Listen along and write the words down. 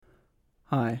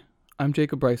Hi, I'm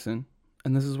Jacob Bryson,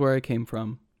 and this is where I came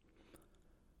from.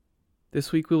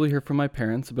 This week we will hear from my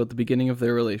parents about the beginning of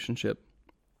their relationship.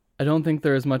 I don't think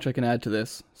there is much I can add to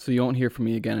this, so you won't hear from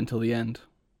me again until the end.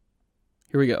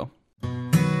 Here we go.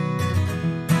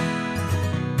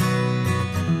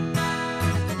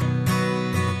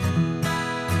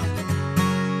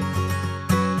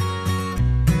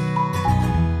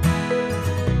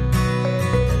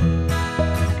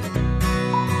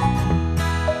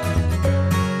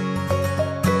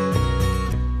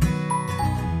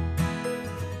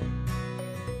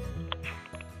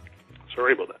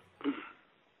 Sorry about that.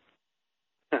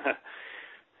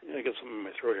 I got something in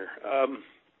my throat here.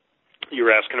 You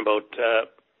were asking about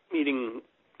meeting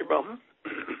your mom?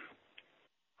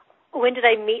 When did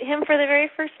I meet him for the very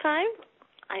first time?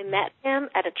 I met him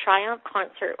at a Triumph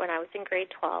concert when I was in grade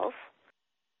 12.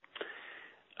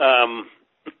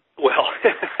 Well,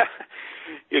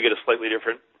 you'll get a slightly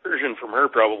different version from her,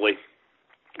 probably.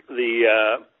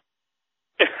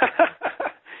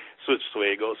 So it's the way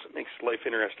it goes. It makes life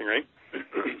interesting, right?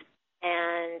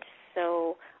 And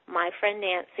so my friend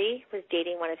Nancy was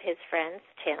dating one of his friends,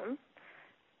 Tim,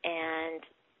 and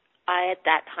I at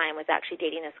that time was actually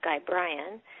dating this guy,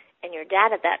 Brian, and your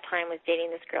dad at that time was dating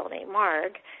this girl named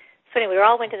Marg. So anyway, we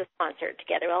all went to this concert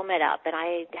together. We all met up, and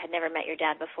I had never met your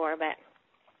dad before, but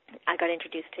I got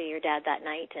introduced to your dad that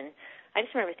night, and I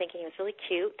just remember thinking he was really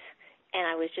cute, and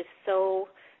I was just so...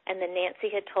 And then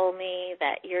Nancy had told me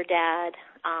that your dad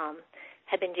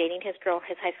had been dating his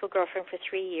high school girlfriend for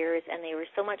 3 years, and they were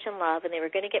so much in love, and they were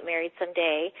going to get married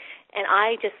someday. And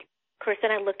I just, of course,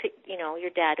 then I looked at, your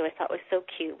dad, who I thought was so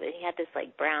cute, but he had this,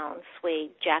 brown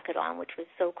suede jacket on, which was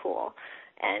so cool.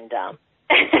 And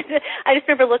I just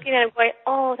remember looking at him going,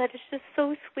 oh, that is just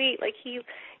so sweet.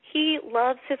 He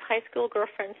loves his high school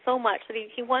girlfriend so much that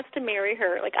he wants to marry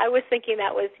her. I was thinking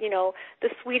that was, the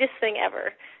sweetest thing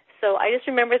ever. So I just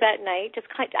remember that night,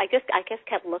 I guess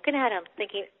kept looking at him,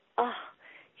 thinking, oh,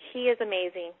 he is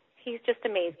amazing. He's just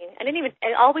amazing. And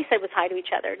all we said was hi to each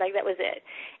other. That was it.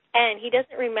 And he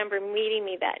doesn't remember meeting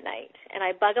me that night. And I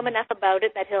bug him enough about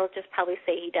it that he'll just probably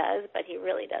say he does, but he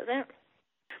really doesn't.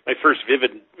 My first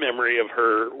vivid memory of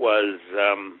her was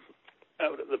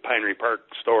out at the Pinery Park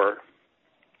store,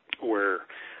 where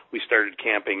we started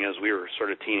camping as we were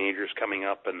sort of teenagers coming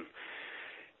up, and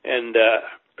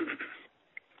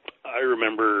I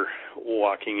remember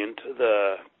walking into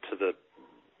the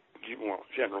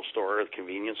general store, the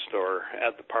convenience store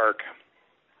at the park,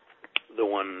 the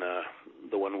one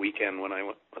weekend when I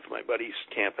went with my buddies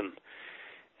camping,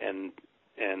 and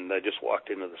I just walked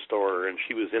into the store, and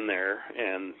she was in there,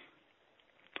 and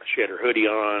she had her hoodie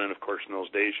on, and of course in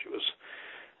those days she was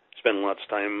spending lots of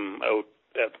time out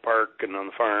at the park and on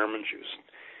the farm, and she was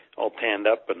all tanned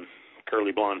up and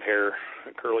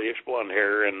curlyish blonde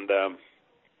hair, and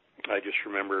I just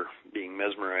remember being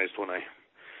mesmerized when I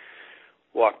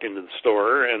walked into the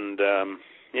store, and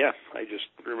I just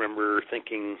remember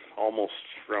thinking almost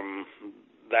from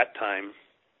that time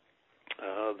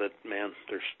that, man,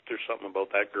 there's something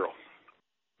about that girl.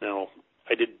 Now,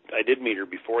 I did meet her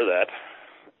before that,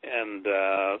 and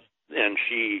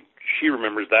she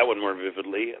remembers that one more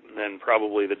vividly, and then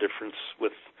probably the difference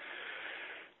with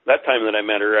that time that I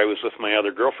met her, I was with my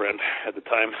other girlfriend at the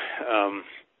time.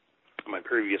 My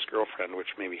previous girlfriend,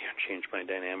 which maybe changed my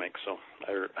dynamic, so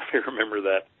I remember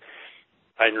that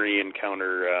Henry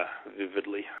encounter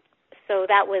vividly. So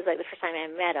that was the first time I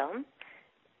met him,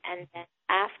 and then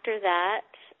after that,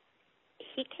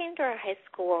 he came to our high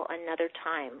school another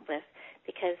time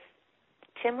because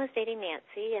Tim was dating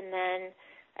Nancy, and then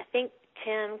I think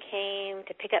Tim came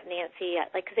to pick up Nancy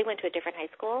because they went to a different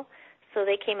high school. So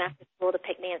they came after school to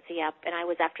pick Nancy up, and I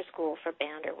was after school for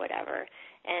band or whatever.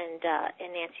 And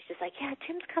Nancy's just like, yeah,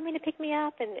 Tim's coming to pick me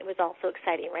up. And it was all so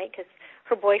exciting, right? Because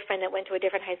her boyfriend that went to a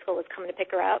different high school was coming to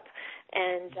pick her up.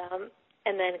 And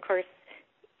then, of course,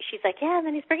 she's like, yeah, and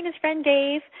then he's bringing his friend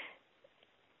Dave.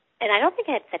 And I don't think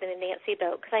I had said anything to Nancy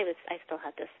about, because I still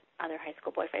had this other high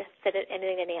school boyfriend. I said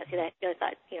anything to Nancy that I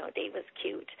thought, Dave was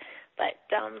cute. But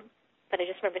I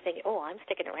just remember thinking, oh, I'm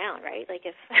sticking around, right?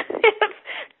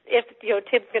 If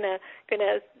Tim's gonna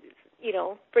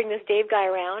bring this Dave guy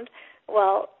around.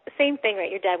 Well, same thing,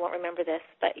 right? Your dad won't remember this,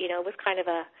 but it was kind of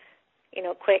a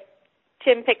quick.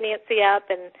 Tim picked Nancy up,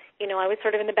 and I was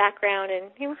sort of in the background, and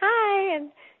hi,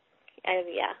 and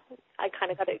yeah, I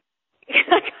kind of got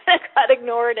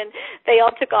ignored, and they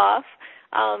all took off.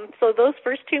 So those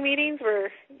first two meetings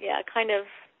were kind of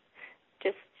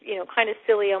just kind of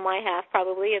silly on my half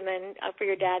probably, and then for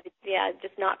your dad,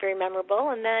 just not very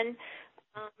memorable. And then,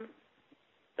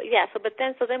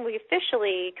 but then we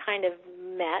officially kind of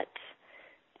met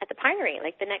at the Pinery,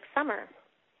 like the next summer.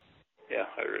 Yeah,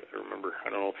 I remember. I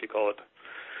don't know if you call it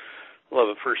love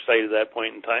at first sight at that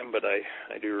point in time, but I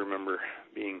do remember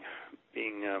being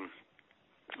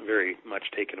very much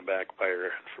taken aback by her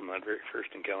from that very first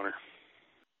encounter.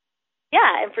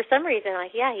 Yeah, and for some reason,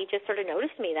 he just sort of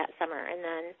noticed me that summer, and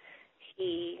then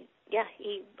he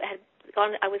had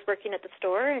gone. I was working at the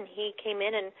store, and he came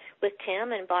in and with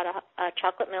Tim and bought a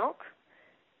chocolate milk,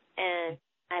 and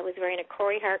I was wearing a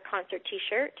Corey Hart concert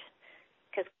T-shirt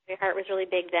because Corey Hart was really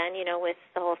big then, with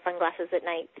the whole sunglasses at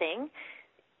night thing,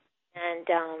 and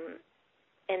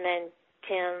then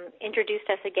Tim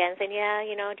introduced us again, saying, do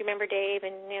you remember Dave,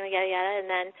 and yada yada,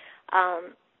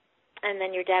 and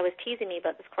then your dad was teasing me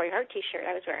about this Corey Hart T-shirt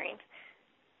I was wearing.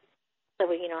 So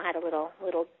we, had a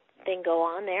little thing go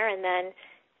on there, and then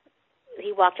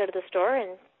he walked out of the store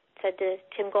and said to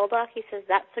Tim Goldock, he says,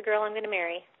 "That's the girl I'm going to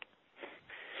marry."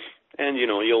 And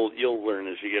you'll learn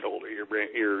as you get older.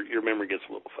 Your memory gets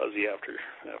a little fuzzy after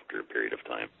a period of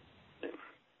time.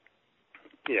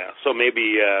 Yeah, so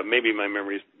maybe my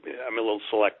memories. I'm a little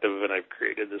selective, and I've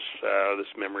created this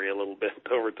memory a little bit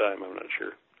over time. I'm not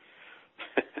sure.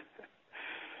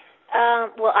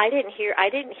 Well, I didn't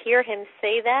hear him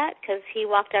say that because he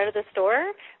walked out of the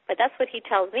store, but that's what he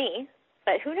tells me.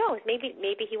 But who knows? Maybe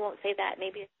he won't say that.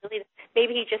 Maybe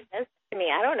he just says it to me.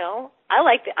 I don't know. I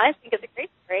liked it. I think it's a great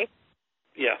story.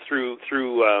 Yeah, through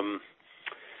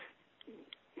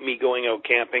me going out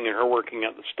camping and her working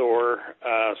at the store,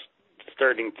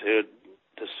 starting to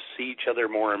see each other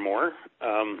more and more.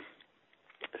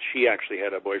 She actually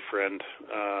had a boyfriend,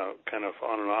 kind of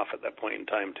on and off at that point in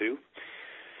time too.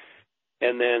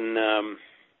 And then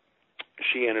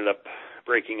she ended up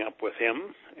breaking up with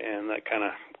him, and that kind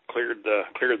of cleared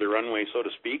the runway, so to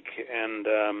speak. And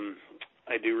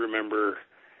I do remember,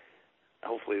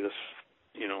 hopefully this,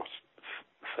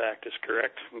 fact is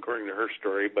correct according to her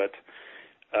story, but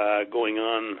going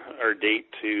on our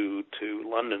date to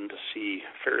London to see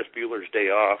Ferris Bueller's Day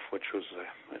Off, which was,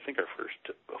 I think, our first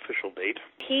official date.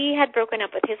 He had broken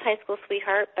up with his high school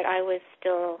sweetheart, but I was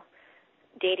still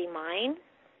dating mine.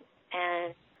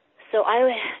 And so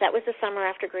that was the summer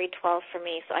after grade 12 for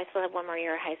me, so I still had one more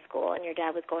year of high school, and your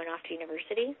dad was going off to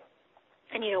university.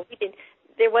 And,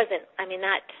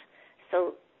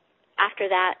 so after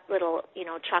that little,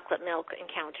 chocolate milk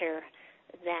encounter,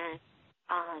 then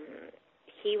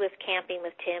he was camping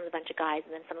with Tim, a bunch of guys,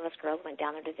 and then some of us girls went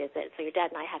down there to visit. So your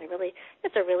dad and I had a really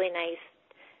nice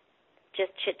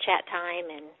just chit-chat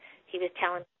time, and he was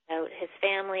telling me about his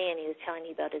family, and he was telling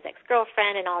me about his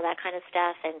ex-girlfriend and all that kind of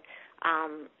stuff. And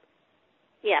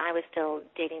I was still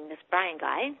dating this Brian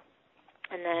guy,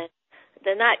 and then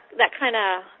that kind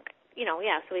of,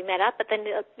 so we met up, but then,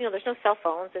 there's no cell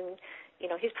phones, and,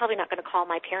 he's probably not going to call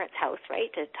my parents' house,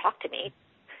 right, to talk to me,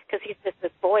 because he's just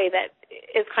this boy that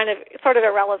is kind of sort of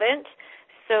irrelevant.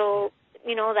 So,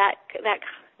 that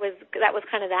was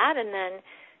kind of that, and then,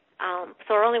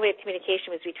 so our only way of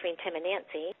communication was between Tim and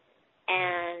Nancy.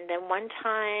 And then one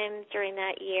time during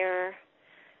that year,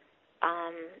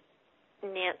 Tim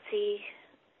and Nancy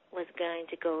were going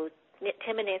to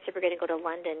go to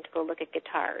London to go look at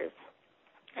guitars,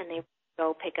 and they would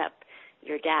go pick up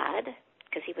your dad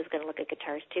because he was going to look at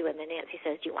guitars too. And then Nancy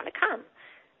says, "Do you want to come?"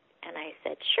 And I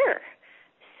said, "Sure."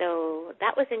 So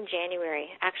that was in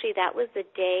January. Actually, that was the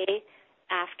day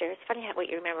after. It's funny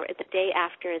what you remember. It's the day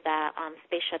after the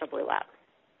space shuttle blew up.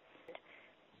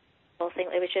 The whole thing.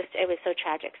 It was so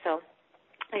tragic. So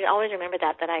I always remember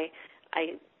that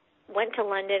I went to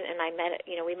London, and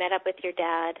we met up with your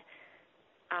dad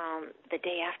the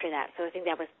day after that. So I think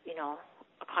that was,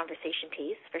 a conversation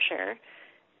piece for sure.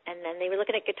 And then they were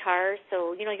looking at guitars.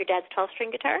 So, your dad's 12-string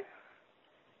guitar?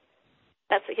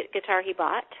 That's the guitar he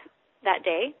bought that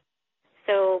day.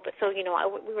 So I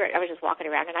was just walking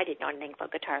around, and I didn't know anything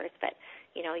about guitars, but,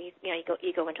 you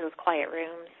go into those quiet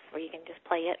rooms where you can just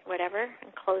play it, whatever,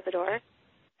 and close the door.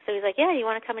 So he's like, "Yeah, you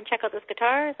want to come and check out this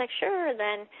guitar?" I was like, "Sure." And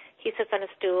then he sits on a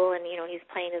stool, and, he's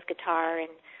playing his guitar. And,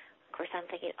 of course, I'm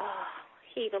thinking, oh,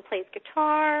 he even plays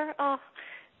guitar. Oh.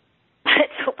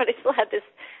 But I still had this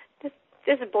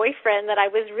boyfriend that I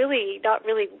was really not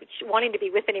really wanting to be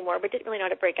with anymore, but didn't really know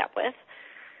how to break up with.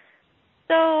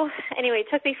 So, anyway, it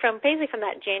took me from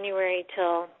that January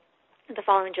till the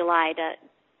following July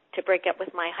to break up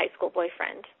with my high school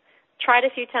boyfriend. Tried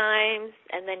a few times,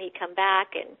 and then he'd come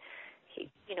back, and he'd,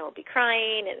 be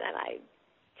crying, and then I'd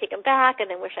take him back, and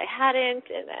then wish I hadn't,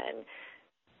 and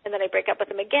then I'd break up with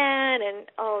him again, and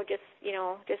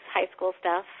just high school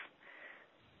stuff.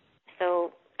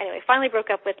 So anyway, finally broke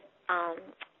up with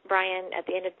Brian at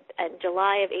the end of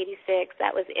July of '86.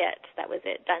 That was it.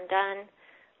 Done.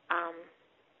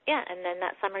 yeah, and then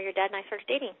that summer your dad and I started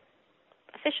dating,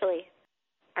 officially.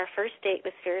 Our first date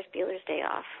was Ferris Bueller's Day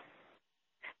Off.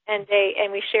 And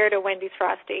we shared a Wendy's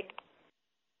Frosty.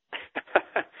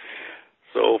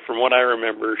 So from what I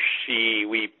remember, she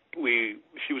was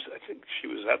I think she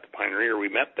was at the Pinery, or we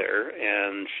met there,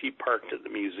 and she parked at the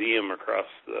museum across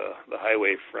the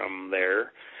highway from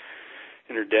there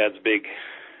in her dad's big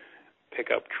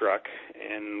pickup truck,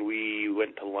 and we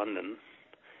went to London.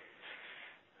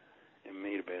 It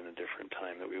may have been a different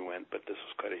time that we went, but this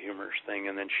was quite a humorous thing.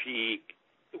 And then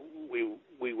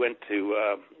we went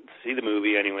to see the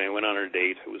movie anyway. Went on our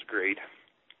date. It was great.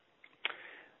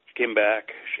 She came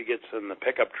back. She gets in the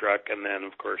pickup truck, and then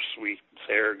of course we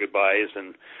say our goodbyes,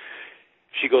 and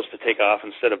she goes to take off.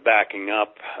 Instead of backing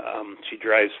up, she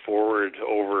drives forward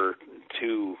over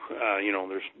to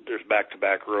there's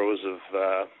back-to-back rows of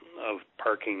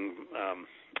parking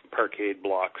parkade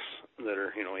blocks that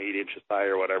are 8 inches high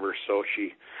or whatever. So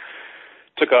she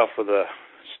took off with a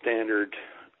standard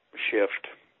shift,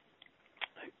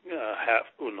 not a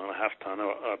half ton,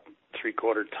 a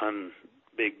 3/4 ton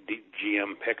big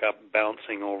GM pickup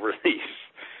bouncing over these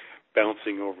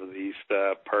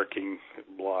parking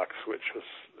blocks, which was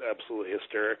absolutely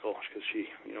hysterical because she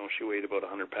weighed about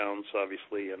 100 pounds,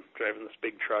 obviously, and driving this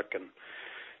big truck, and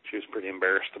she was pretty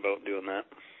embarrassed about doing that.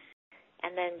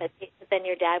 And then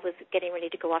your dad was getting ready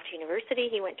to go off to university.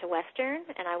 He went to Western,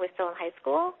 and I was still in high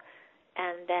school.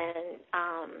 And then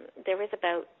there was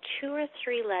about 2 or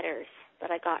 3 letters that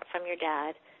I got from your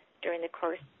dad during the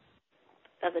course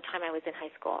of the time I was in high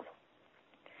school.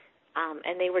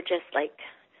 And they were just but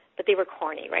they were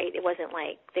corny, right? It wasn't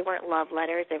they weren't love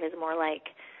letters. It was more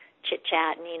like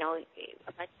chit-chat and,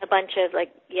 a bunch of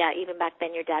even back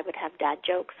then your dad would have dad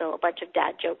jokes, so a bunch of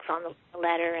dad jokes on the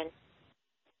letter. And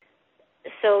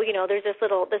so, there's this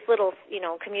little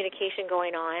communication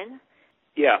going on.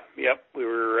 Yeah, yep. We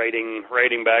were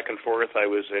writing back and forth. I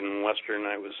was in Western.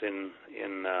 I was in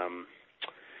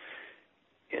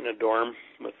a dorm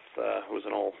with it was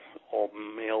an all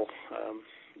male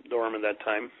dorm at that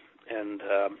time, and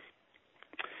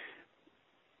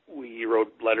we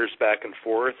wrote letters back and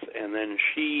forth. And then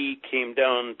she came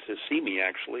down to see me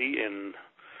actually, and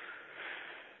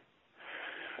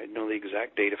I don't know the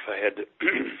exact date if I had to.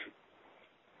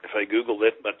 If I Googled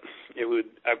it, but it would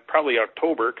probably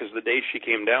October, because the day she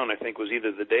came down, I think, was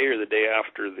either the day or the day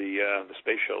after the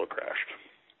space shuttle crashed.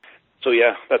 So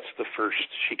yeah, that's the first.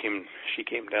 She came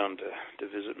down to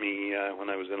visit me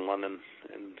when I was in London,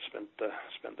 and spent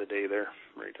the day there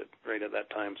right at that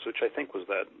time, which I think was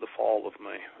the fall of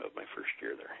my first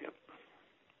year there. Yep.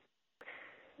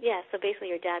 Yeah. So basically,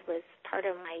 your dad was part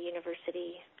of my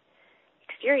university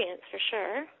experience for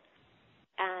sure.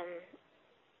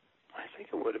 I think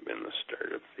it would have been the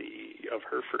start of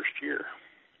her first year,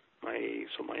 my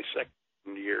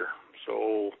second year.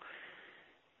 So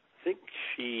I think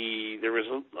there was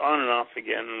on and off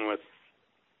again with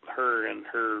her and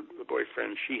her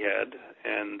boyfriend she had,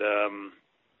 and I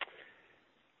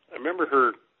remember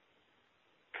her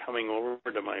coming over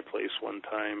to my place one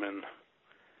time, and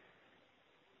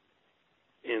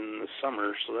in the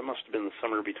summer, so that must have been the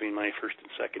summer between my first and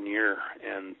second year,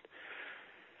 and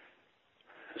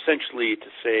essentially to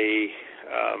say,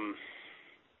 I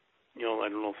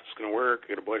don't know if it's going to work, I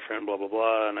got a boyfriend, blah, blah,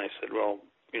 blah. And I said, well,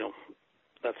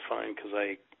 that's fine, because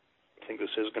I think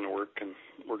this is going to work, and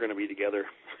we're going to be together.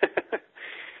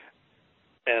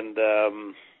 And,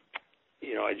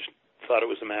 I just thought it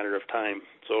was a matter of time.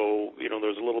 So, there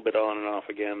was a little bit on and off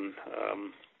again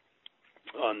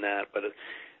on that.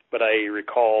 But I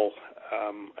recall,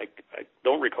 I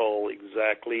don't recall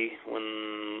exactly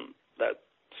when that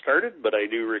started, but I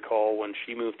do recall when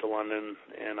she moved to London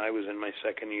and I was in my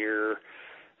second year,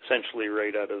 essentially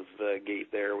right out of the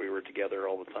gate there, we were together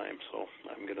all the time. So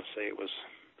I'm going to say it was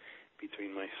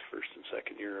between my first and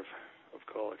second year of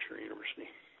college or university.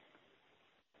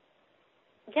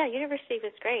 Yeah, university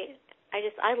was great. I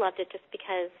loved it just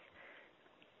because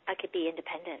I could be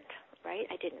independent, right?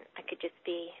 I could just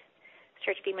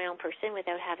start to be my own person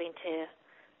without having to,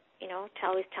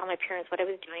 always tell my parents what I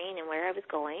was doing and where I was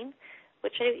going.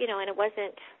 Which, and it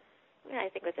wasn't, I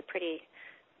think it was a pretty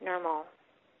normal,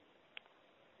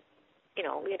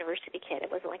 university kid.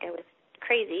 It wasn't like I was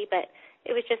crazy, but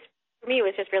it was just, for me, it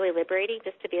was just really liberating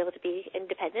just to be able to be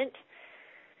independent.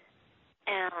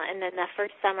 And then the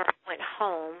first summer I went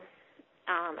home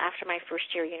after my first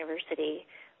year of university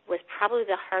was probably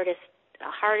the hardest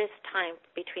time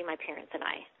between my parents and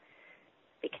I,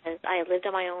 because I had lived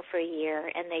on my own for a year,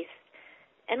 and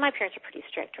my parents were pretty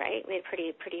strict, right? We had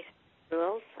pretty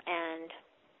rules, and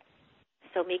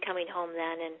so me coming home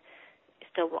then and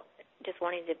still just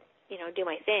wanting to do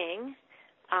my thing,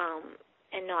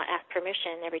 and not ask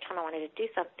permission every time I wanted to do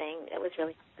something. It was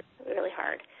really, really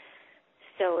hard.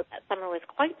 So that summer was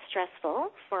quite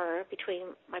stressful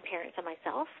between my parents and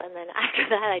myself. And then after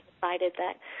that, I decided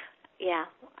that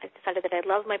I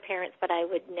loved my parents, but I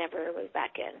would never move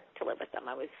back in to live with them.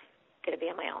 I was going to be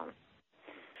on my own.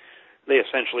 There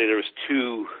was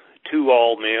two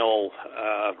all-male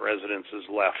residences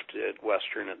left at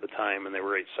Western at the time, and they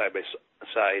were right side by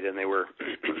side, and they were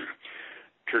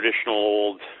traditional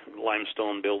old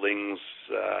limestone buildings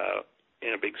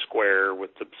in a big square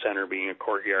with the center being a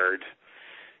courtyard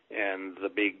and the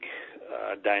big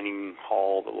dining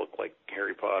hall that looked like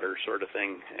Harry Potter sort of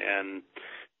thing, and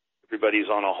everybody's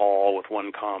on a hall with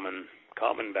one common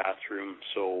bathroom.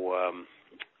 So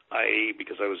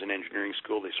because I was in engineering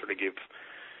school, they sort of give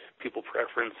people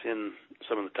preference in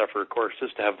some of the tougher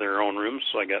courses to have their own rooms.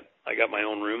 So I got my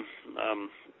own room. A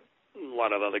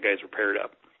lot of other guys were paired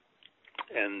up,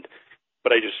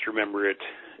 but I just remember it.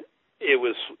 It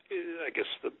was, I guess,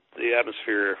 the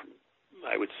atmosphere,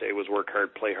 I would say, was work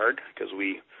hard, play hard, because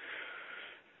we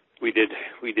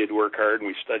did work hard and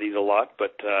we studied a lot,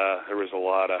 but there was a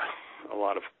lot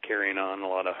of carrying on, a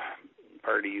lot of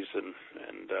parties and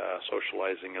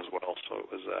socializing as well. So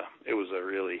it was a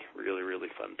really, really, really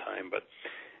fun time. But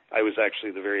I was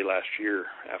actually the very last year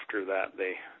after that.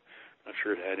 I'm not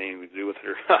sure it had anything to do with it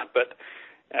or not, but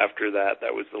after that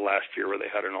was the last year where they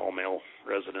had an all-male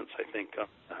residence, I think,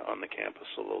 on the campus.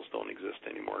 So those don't exist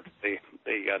anymore. They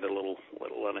got a little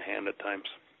out of hand at times.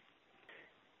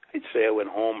 I'd say I went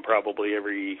home probably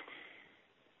every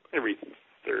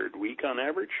third week on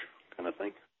average, kind of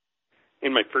thing,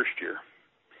 in my first year.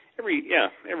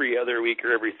 Every other week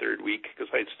or every third week, because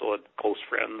I still had close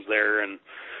friends there, and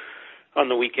on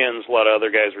the weekends a lot of other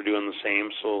guys were doing the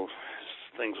same, so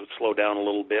things would slow down a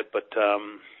little bit. But I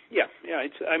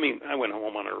went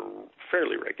home on a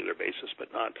fairly regular basis,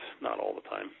 but not all the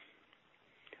time.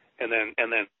 And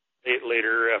then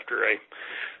later, after I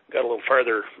got a little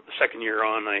farther, the second year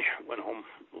on, I went home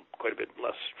quite a bit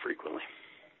less frequently.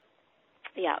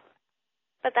 Yeah,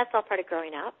 but that's all part of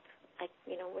growing up.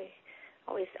 We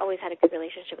always had a good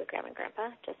relationship with Grandma and Grandpa.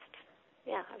 It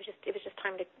was just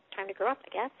time to grow up, I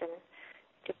guess, and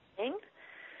do the thing.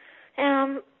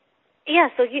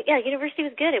 University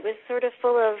was good. It was sort of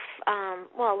full of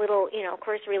a little, of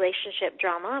course, relationship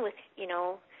drama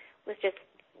with just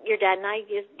your dad and I,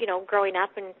 growing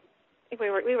up, and we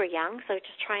were young, so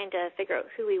just trying to figure out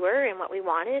who we were and what we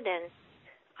wanted, and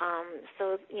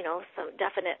some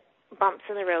definite bumps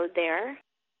in the road there.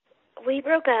 We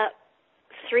broke up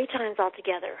 3 times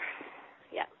altogether.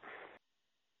 Yeah.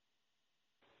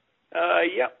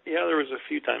 There was a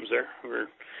few times there. We were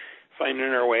finding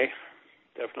our way,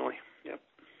 definitely. Yep.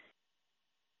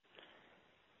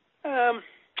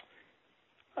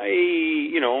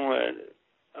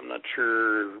 I'm not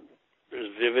sure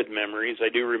there's vivid memories. I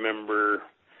do remember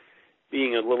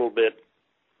being a little bit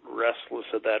restless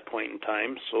at that point in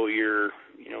time. So you're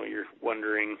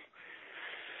wondering,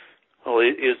 well,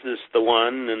 is this the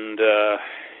one? And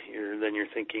you're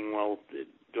thinking, well,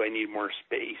 do I need more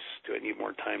space? Do I need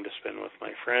more time to spend with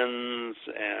my friends?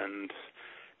 And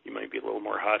you might be a little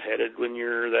more hot-headed when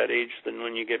you're that age than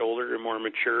when you get older and more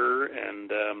mature.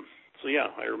 And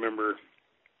I remember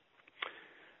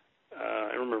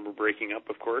breaking up,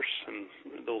 of course, and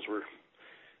those were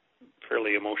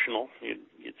fairly emotional.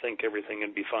 You'd think everything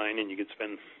would be fine and you could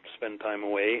spend time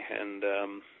away, and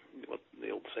what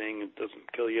the old saying, it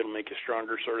doesn't kill you, it'll make you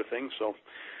stronger, sort of thing. So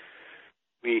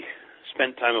we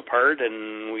spent time apart,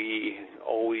 and we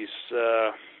always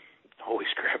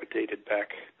gravitated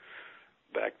back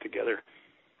together.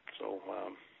 So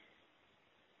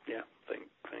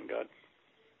thank God.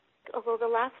 Although the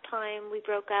last time we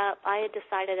broke up, I had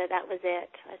decided that was it.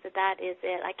 I said, that is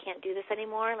it. I can't do this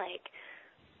anymore. Like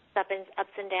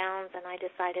ups and downs, and I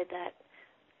decided that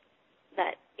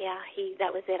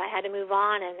was it. I had to move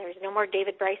on, and there was no more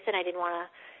David Bryson. I didn't want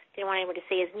anyone to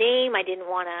say his name. I didn't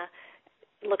want to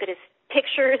look at his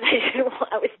pictures.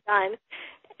 I was done.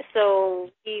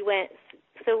 So we went.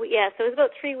 So it was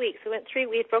about 3 weeks.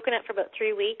 We had broken up for about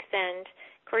 3 weeks, and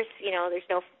of course,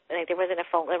 there wasn't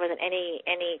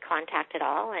any contact at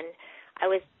all. And I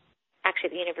was actually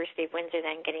at the University of Windsor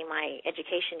then getting my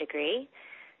education degree,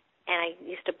 and I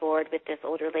used to board with this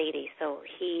older lady. So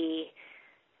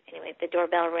the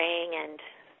doorbell rang, and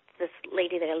this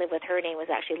lady that I lived with, her name was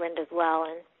actually Linda as well,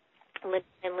 and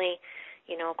Lindley,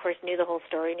 of course, knew the whole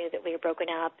story, knew that we were broken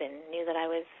up, and knew that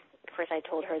of course, I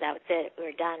told her that was it. We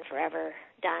were done, forever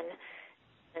done.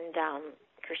 And,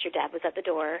 of course, your dad was at the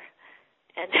door.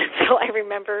 And so I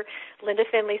remember Linda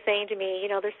Finley saying to me,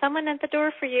 there's someone at the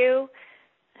door for you.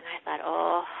 And I thought,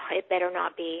 oh, it better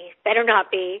not be.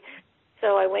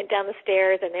 So I went down the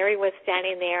stairs, and there he was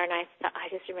standing there, and I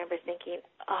just remember thinking,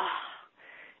 oh,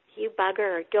 you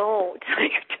bugger, don't.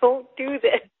 Don't do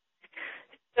this.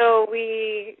 So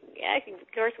we,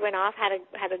 of course, went off, had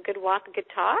a good walk, a good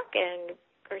talk, and, of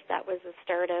course, that was the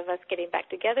start of us getting back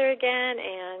together again,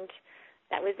 and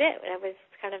that was it. That was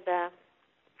kind of that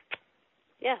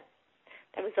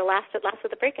was the last of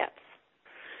the breakups.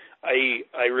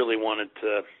 I really wanted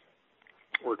to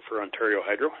work for Ontario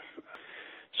Hydro.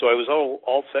 So I was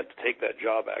all set to take that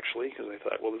job, actually, because I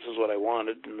thought, well, this is what I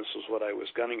wanted, and this is what I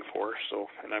was gunning for. So,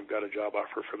 and I've got a job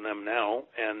offer from them now.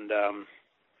 And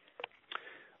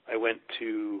I went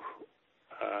to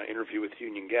interview with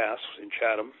Union Gas in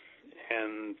Chatham,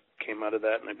 and came out of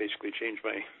that, and I basically changed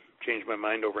my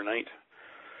mind overnight,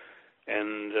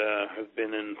 and have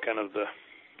been in kind of the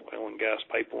oil and gas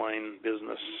pipeline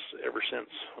business ever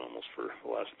since, almost for the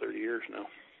last 30 years now.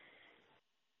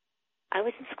 I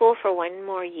was in school for one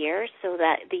more year, so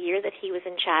that the year that he was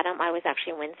in Chatham, I was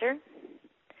actually in Windsor.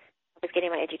 I was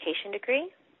getting my education degree.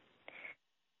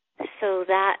 So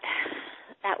that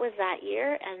was that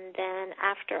year, and then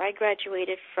after I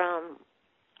graduated from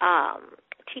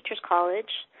Teachers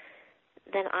College,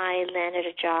 then I landed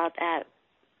a job at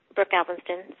Brooke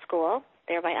Alvinston School,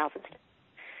 there by Alvinston.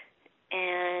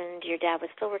 And your dad was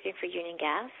still working for Union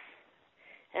Gas,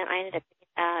 and I ended up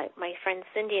my friend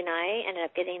Cindy and I ended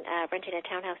up renting a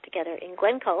townhouse together in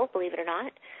Glencoe, believe it or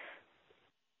not.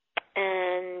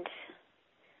 And,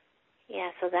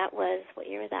 so that was, what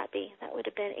year would that be? That would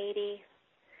have been 80.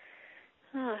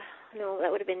 No,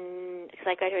 that would have been, because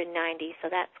I graduated in 90, so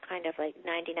that's kind of like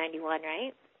 90, 91,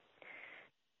 right?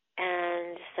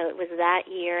 And so it was that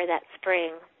year, that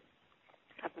spring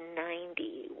of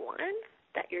 91,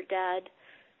 that your dad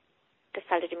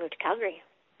decided to move to Calgary.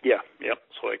 Yeah.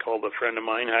 So I called a friend of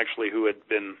mine, actually, I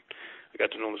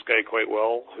got to know this guy quite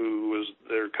well,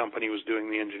 their company was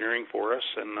doing the engineering for us,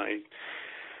 and I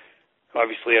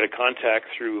obviously had a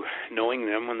contact through knowing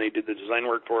them when they did the design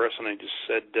work for us, and I just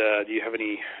said, do you have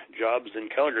any jobs in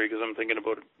Calgary? Because I'm thinking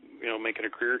about, making a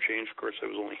career change. Of course, I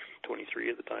was only 23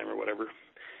 at the time or whatever.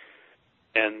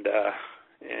 And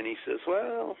he says,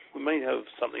 well, we might have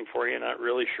something for you, not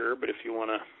really sure, but if you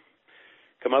want to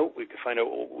come out, we could find out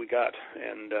what we got.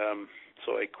 And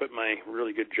so I quit my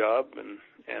really good job, and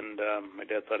my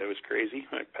dad thought I was crazy.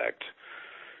 I packed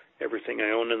everything I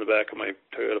owned in the back of my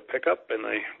Toyota pickup, and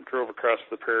I drove across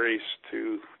the prairies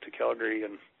to Calgary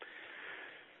and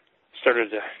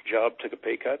started a job, took a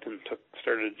pay cut, and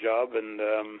started a job, and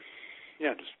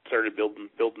just started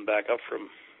building back up from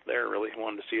there. Really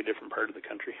wanted to see a different part of the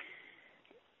country.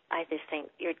 I just think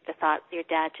your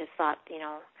dad just thought,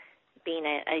 being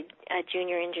a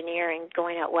junior engineer and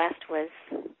going out west was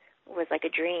like a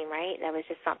dream, right? That was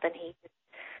just something he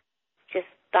just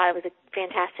thought it was a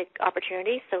fantastic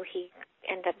opportunity, so he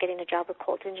ended up getting a job with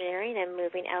Colt Engineering and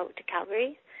moving out to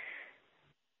Calgary,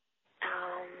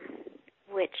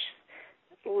 which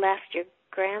left your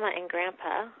grandma and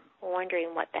grandpa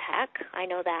wondering what the heck. I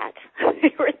know that.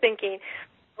 They were thinking,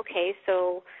 okay,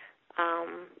 so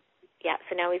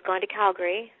now he's gone to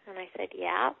Calgary. And I said,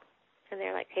 yeah. And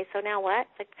they're like, okay, so now what?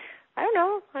 It's like, I don't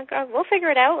know. We'll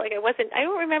figure it out. I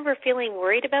don't remember feeling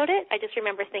worried about it. I just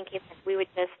remember thinking we would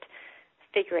just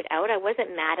figure it out. I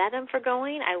wasn't mad at him for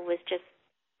going. I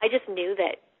just knew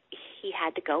that he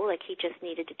had to go. Like, he just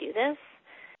needed to do this.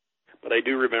 But I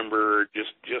do remember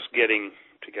just getting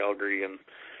to Calgary, and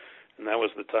that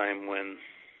was the time when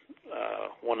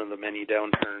one of the many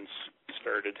downturns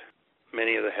started.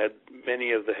 Many of the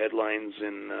headlines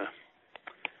in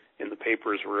the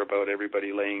papers were about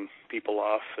everybody laying people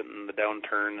off and the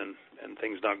downturn and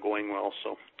things not going well.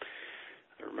 So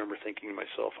I remember thinking to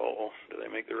myself, did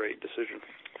I make the right decision?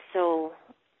 So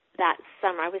that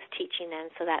summer, I was teaching then,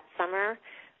 so that summer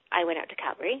I went out to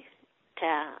Calgary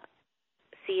to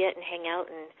see it and hang out,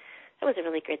 and it was a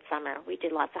really good summer. We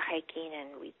did lots of hiking,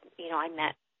 and I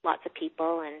met lots of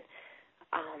people, and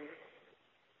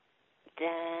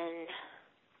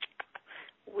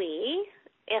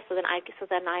so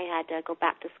then I had to go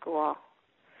back to school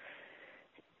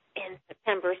in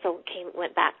September, so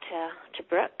went back to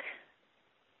Brooke.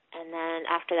 And then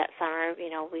after that summer, your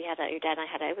dad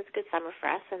and it was a good summer for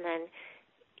us, and then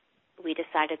we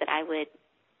decided that I would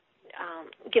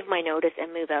give my notice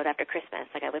and move out after Christmas.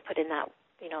 Like, I would put in that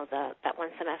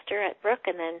one semester at Brooke,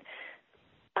 and then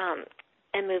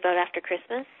and move out after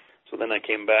Christmas. So then I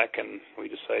came back, and we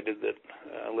decided that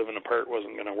living apart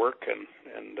wasn't going to work, and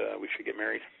we should get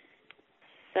married.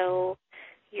 So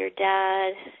your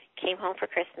dad came home for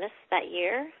Christmas that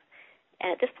year,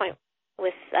 and at this point,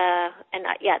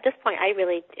 at this point, I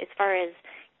really, as far as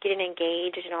getting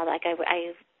engaged and all that. Like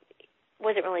I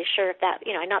wasn't really sure if that,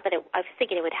 not that I was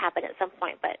thinking it would happen at some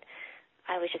point, but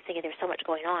I was just thinking there was so much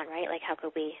going on, right? Like how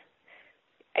could we?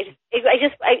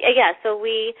 So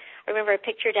I remember I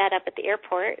picked your dad up at the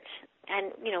airport,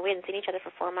 and we hadn't seen each other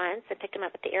for 4 months. I picked him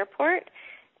up at the airport,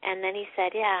 and then he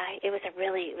said, at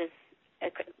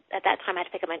that time I had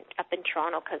to pick him up in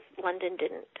Toronto because London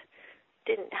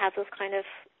didn't have those kind of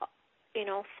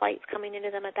flights coming into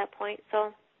them at that point.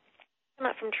 So I came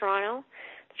up from Toronto,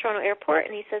 the Toronto airport,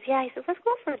 and he says, let's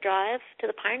go for a drive to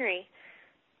the Pinery.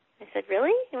 I said,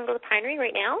 really? You want to go to the Pinery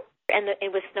right now? And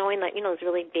it was snowing, like, those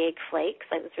really big flakes,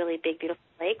 like those really big, beautiful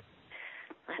flakes.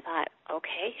 I thought,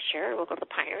 okay, sure, we'll go to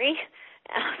the Pinery.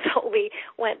 So we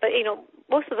went, but,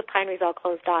 most of the Pinery's all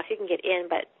closed off. You can get in,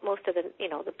 but most of the,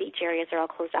 the beach areas are all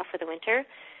closed off for the winter.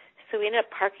 So we ended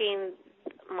up parking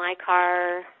my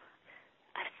car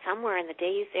somewhere in the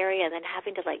Days area and then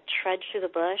having to, like, trudge through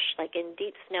the bush, like in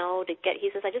deep snow to get, he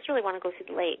says, I just really want to go see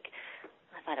the lake.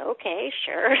 I thought, okay,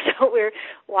 sure. So we're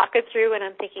walking through, and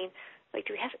I'm thinking, like,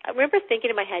 I remember thinking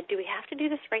in my head, do we have to do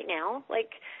this right now?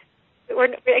 Like,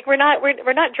 we're not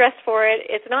dressed for it.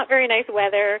 It's not very nice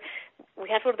weather. We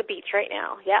have to go to the beach right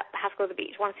now. Yep, have to go to the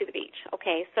beach. Want to see the beach.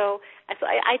 Okay, so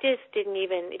I just it didn't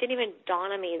even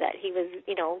dawn on me that he was,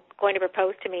 going to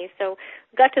propose to me. So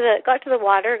got to the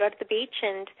water, got to the beach,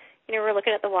 and we're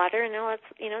looking at the water, and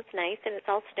it's nice, and it's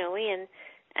all snowy, and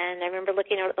I remember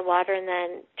looking out at the water and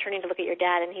then turning to look at your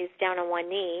dad, and he's down on one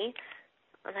knee.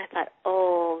 And I thought,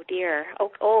 oh dear,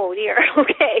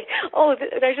 okay.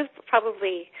 I just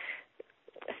probably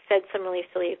said some really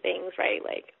silly things, right?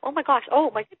 Like, oh my gosh, oh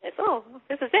my goodness, oh,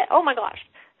 this is it, oh my gosh.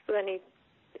 So then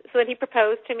he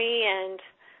proposed to me, and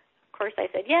of course I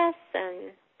said yes,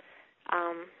 and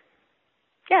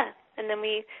and then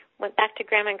we went back to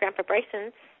Grandma and Grandpa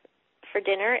Bryson's for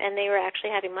dinner, and they were actually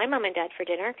having my mom and dad for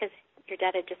dinner because your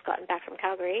dad had just gotten back from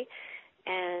Calgary,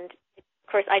 and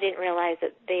of course, I didn't realize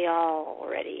that they all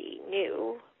already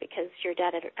knew because your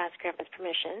dad had asked Grandpa's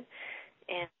permission,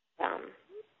 and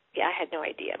I had no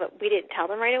idea. But we didn't tell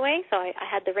them right away, so I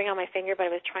had the ring on my finger, but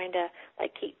I was trying to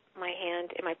keep my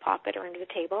hand in my pocket or under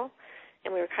the table,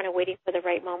 and we were kind of waiting for the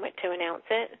right moment to announce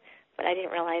it. But I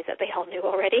didn't realize that they all knew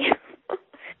already.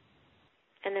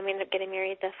 And then we ended up getting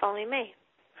married the following May.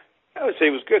 I would say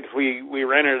it was good. We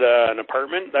rented an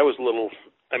apartment. That was it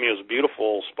was a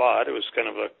beautiful spot. It was kind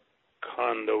of a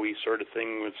condo-y sort of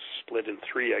thing. It was split in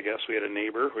three, I guess. We had a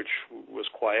neighbor, which was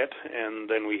quiet, and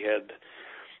then we had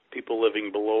people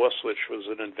living below us, which was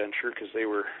an adventure because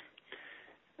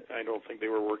I don't think they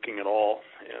were working at all,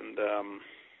 and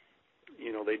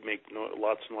they'd make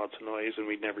lots and lots of noise, and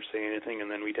we'd never say anything, and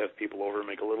then we'd have people over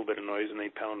make a little bit of noise, and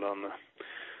they'd pound on the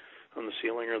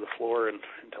ceiling or the floor and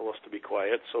tell us to be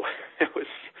quiet. So it was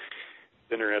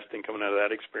interesting coming out of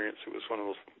that experience. It was one of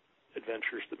those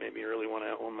adventures that made me really want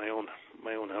to own my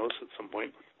own house at some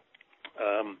point.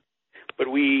 But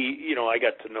I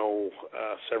got to know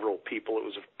several people. It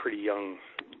was a pretty young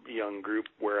group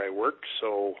where I worked.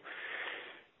 So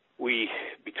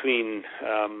between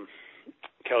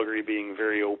Calgary being a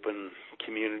very open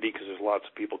community because there's lots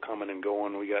of people coming and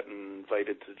going, we got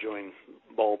invited to join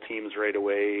ball teams right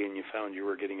away, and you found you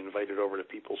were getting invited over to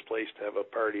people's place to have a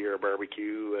party or a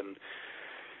barbecue, and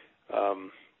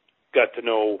got to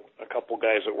know a couple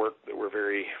guys at work that were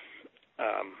very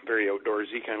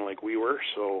outdoorsy, kind of like we were,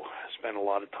 so I spent a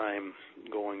lot of time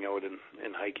going out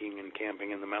and hiking and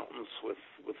camping in the mountains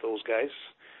with those guys.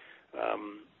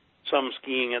 Some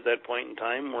skiing at that point in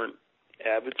time, weren't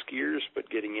avid skiers, but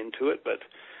getting into it, but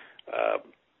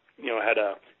had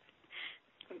a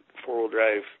four-wheel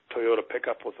drive Toyota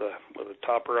pickup with a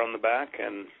topper on the back,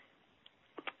 and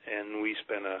we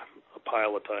spent a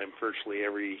pile of time, virtually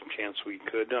every chance we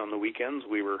could on the weekends.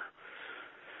 We were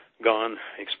gone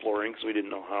exploring because we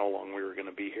didn't know how long we were going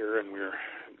to be here, and we were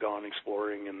gone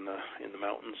exploring in the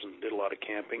mountains and did a lot of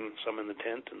camping, some in the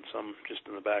tent and some just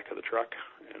in the back of the truck,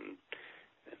 and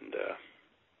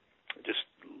just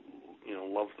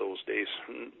loved those days.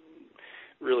 And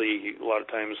really, a lot of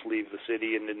times leave the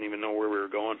city and didn't even know where we were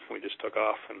going. We just took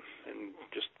off and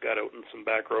just got out in some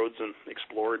back roads and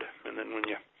explored. And then when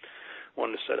you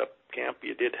wanted to set up camp,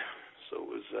 you did. So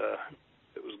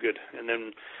it was good. And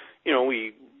then,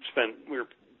 we were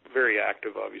very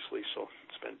active, obviously, so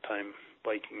spent time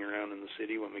biking around in the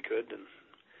city when we could and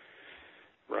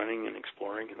running and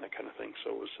exploring and that kind of thing.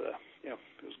 So it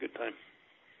was a good time.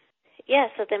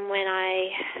 Yeah, so then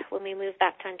when we moved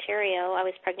back to Ontario, I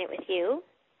was pregnant with you.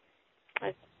 I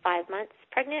was 5 months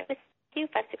pregnant with you,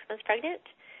 6 months pregnant.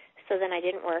 So then I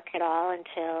didn't work at all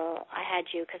until I had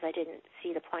you because I didn't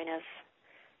see the point of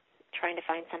trying to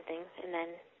find something and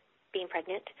then being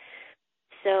pregnant.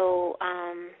 so,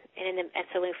 and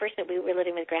so when we first met, we were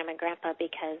living with Grandma and Grandpa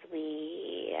because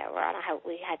we were on a house.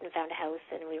 We hadn't found a house,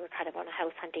 and we were kind of on a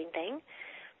house hunting thing.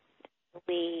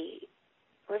 We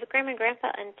lived with Grandma and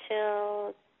Grandpa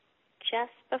until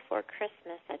just before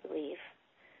Christmas, I believe.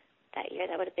 That year,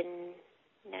 that would have been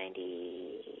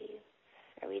 90.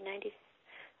 Are we 90?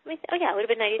 Oh yeah, it would have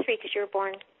been 93 because you were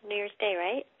born New Year's Day,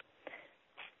 right?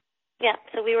 Yeah.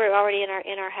 So we were already in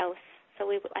our house. So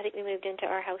I think we moved into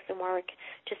our house in Warwick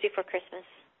just before Christmas,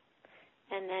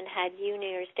 and then had you New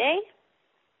Year's Day.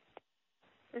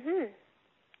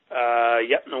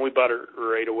 No, we bought it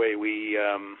right away. We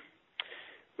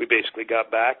basically got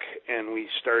back and we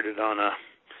started on a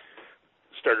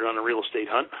real estate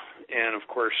hunt, and of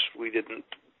course we didn't.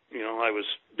 I was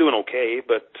doing okay,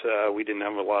 but we didn't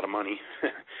have a lot of money.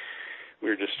 We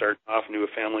were just starting off, knew a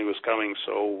family was coming,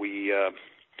 so we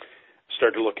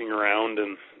started looking around,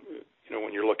 and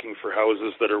when you're looking for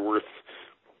houses that are worth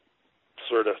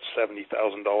sort of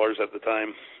 $70,000 at the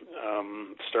time,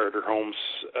 starter homes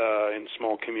in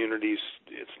small communities,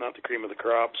 it's not the cream of the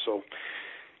crop. So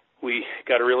we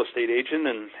got a real estate agent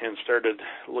and started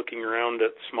looking around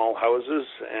at small houses,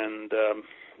 and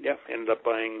ended up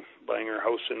buying our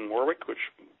house in Warwick, which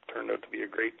turned out to be a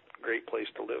great place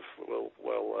to live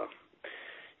while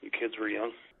you kids were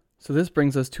young. So this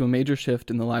brings us to a major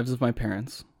shift in the lives of my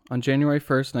parents. On January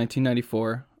 1st,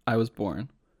 1994, I was born.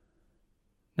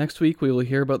 Next week, we will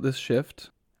hear about this shift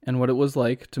and what it was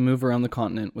like to move around the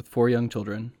continent with 4 young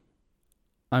children.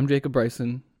 I'm Jacob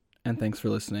Bryson, and thanks for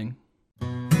listening.